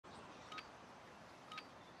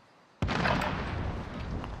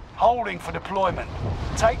Holding for deployment.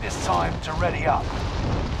 Take this time to ready up.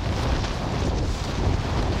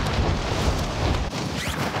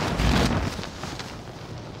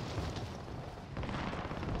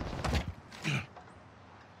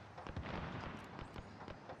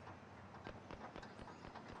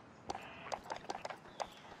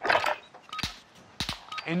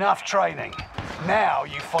 Enough training. Now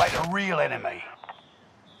you fight a real enemy.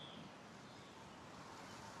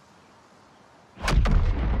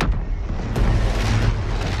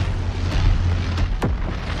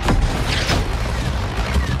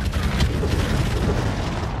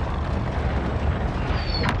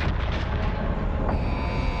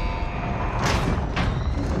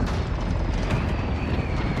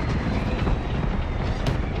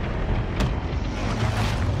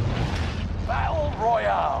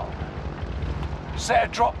 Set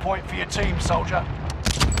a drop point for your team, soldier.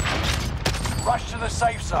 Rush to the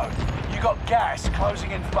safe zone. You got gas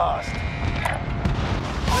closing in fast.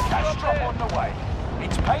 Cash drop on the way.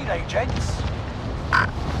 It's payday, gents.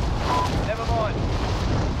 Never mind.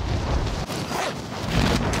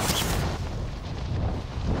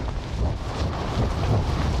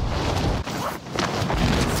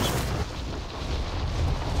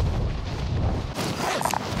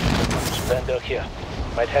 Vendor here.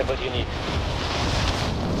 Might have what you need.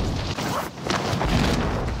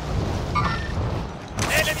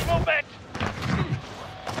 Enemy movement!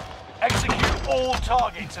 Execute all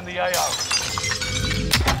targets in the AO.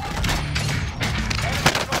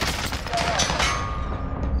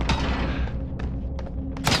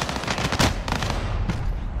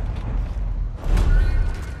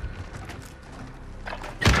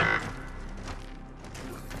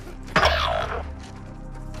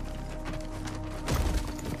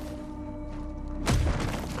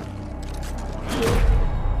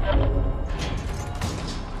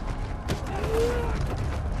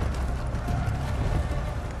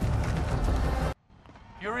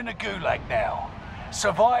 You're in a gulag now.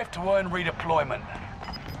 Survive to earn redeployment.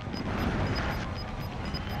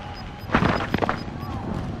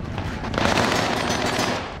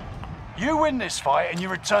 You win this fight and you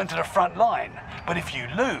return to the front line, but if you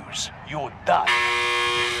lose, you're done.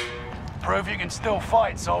 Prove you can still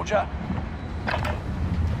fight, soldier.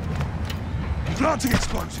 Planting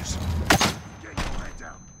explosives. Get your head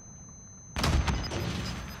down.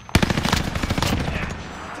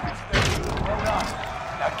 Well done.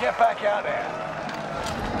 Now get back out there.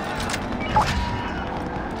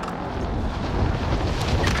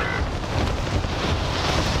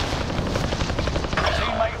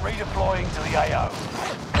 Teammate redeploying to the AO.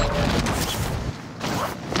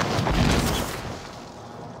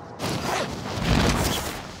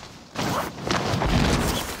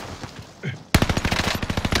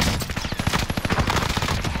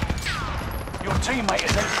 Your teammate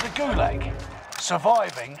has entered the gulag.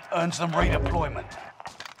 Surviving earns them redeployment.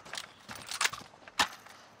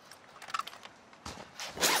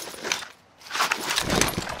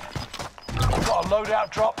 Got a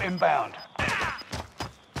loadout drop inbound.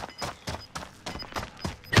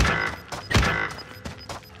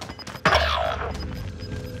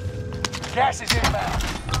 Gas is inbound.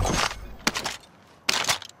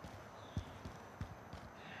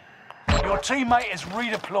 Your teammate is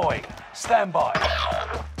redeploying. Stand by.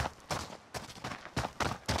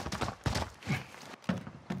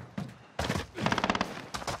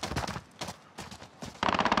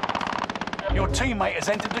 Your teammate has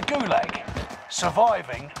entered the gulag.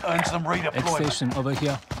 Surviving earns them redeployment. X-Station over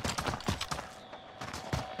here.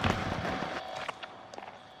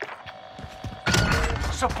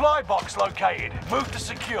 Supply box located. Move to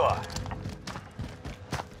secure.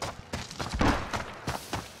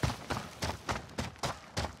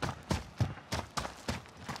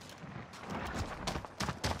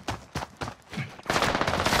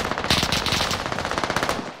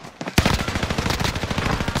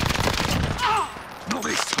 Not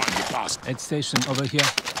this time, you bastard. X-Station over here.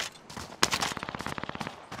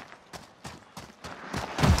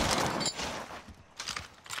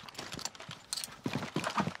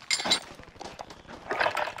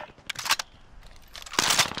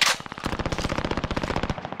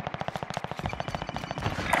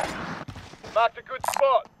 Marked a good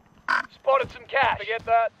spot. Spotted some cash. Forget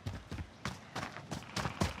that.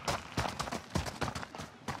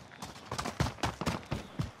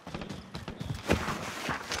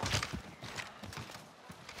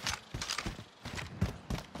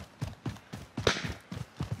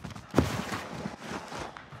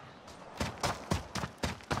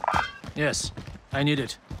 Yes, I need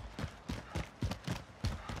it.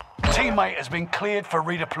 Teammate has been cleared for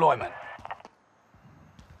redeployment.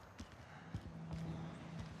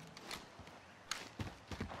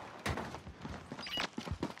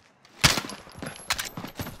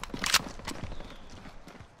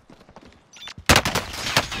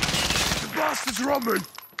 bastards are on me!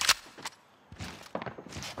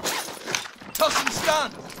 Toss and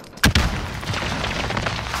stun!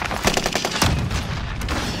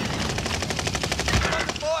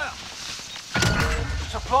 Under fire!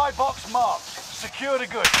 Supply box marked. Secure the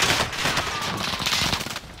goods.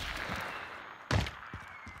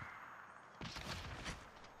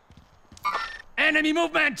 Enemy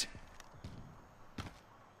movement!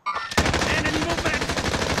 Enemy movement!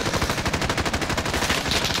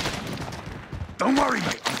 Don't worry,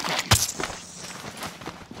 mate, I've got you.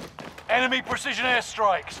 Enemy precision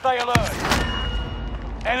airstrike. Stay alert.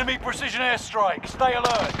 Enemy precision airstrike. Stay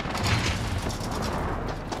alert.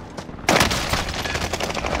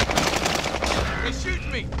 They shoot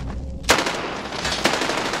me!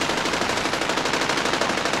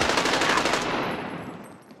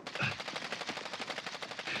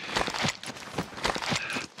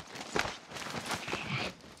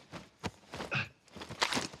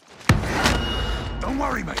 Don't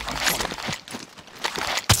worry, mate, I've got you.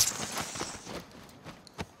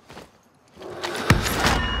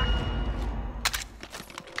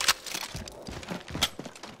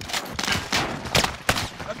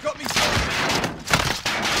 I've got me something!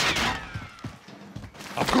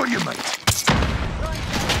 I've got you, mate.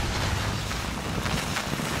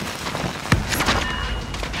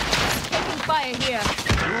 Taking fire here.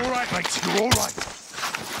 You're all right, mate, you're all right.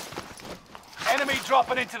 Enemy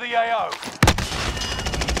dropping into the AO.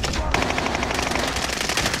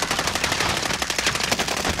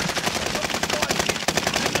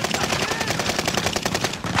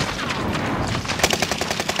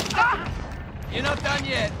 You're not done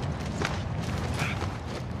yet!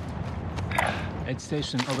 Aid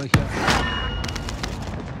station over here.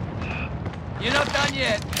 You're not done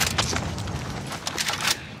yet!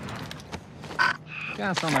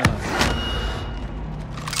 Gas on my left.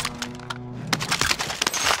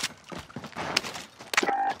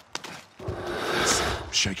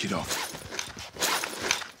 Shake it off.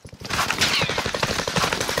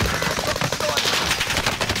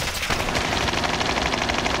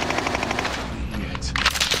 Yet.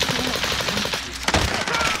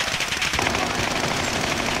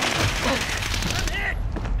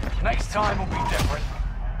 Next time will be different.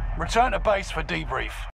 Return to base for debrief.